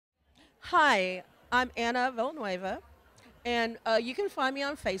Hi, I'm Anna Villaneuva, and you can find me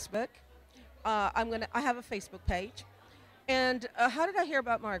on Facebook. I have a Facebook page. And how did I hear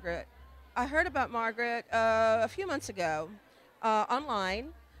about Margaret? I heard about Margaret a few months ago online.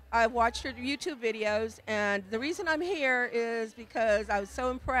 I watched her YouTube videos, and the reason I'm here is because I was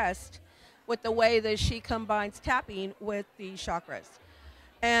so impressed with the way that she combines tapping with the chakras.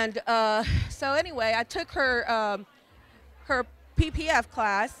 And so anyway, I took her PPF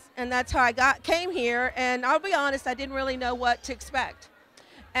class, and that's how I came here. And I'll be honest, I didn't really know what to expect,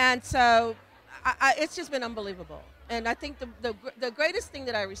 and so it's just been unbelievable. And I think the greatest thing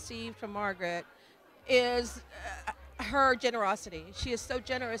that I received from Margaret is her generosity. She is so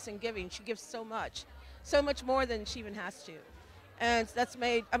generous and giving. She gives so much more than she even has to. And that's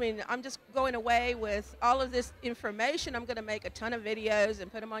made, I mean, I'm just going away with all of this information. I'm going to make a ton of videos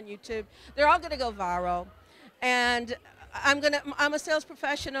and put them on YouTube. They're all going to go viral. And I'm a sales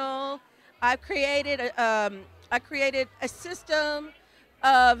professional. I created a system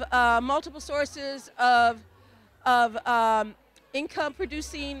of multiple sources of income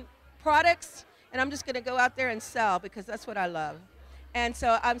producing products, and I'm just going to go out there and sell because that's what I love. And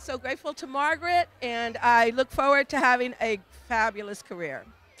so I'm so grateful to Margaret, and I look forward to having a fabulous career.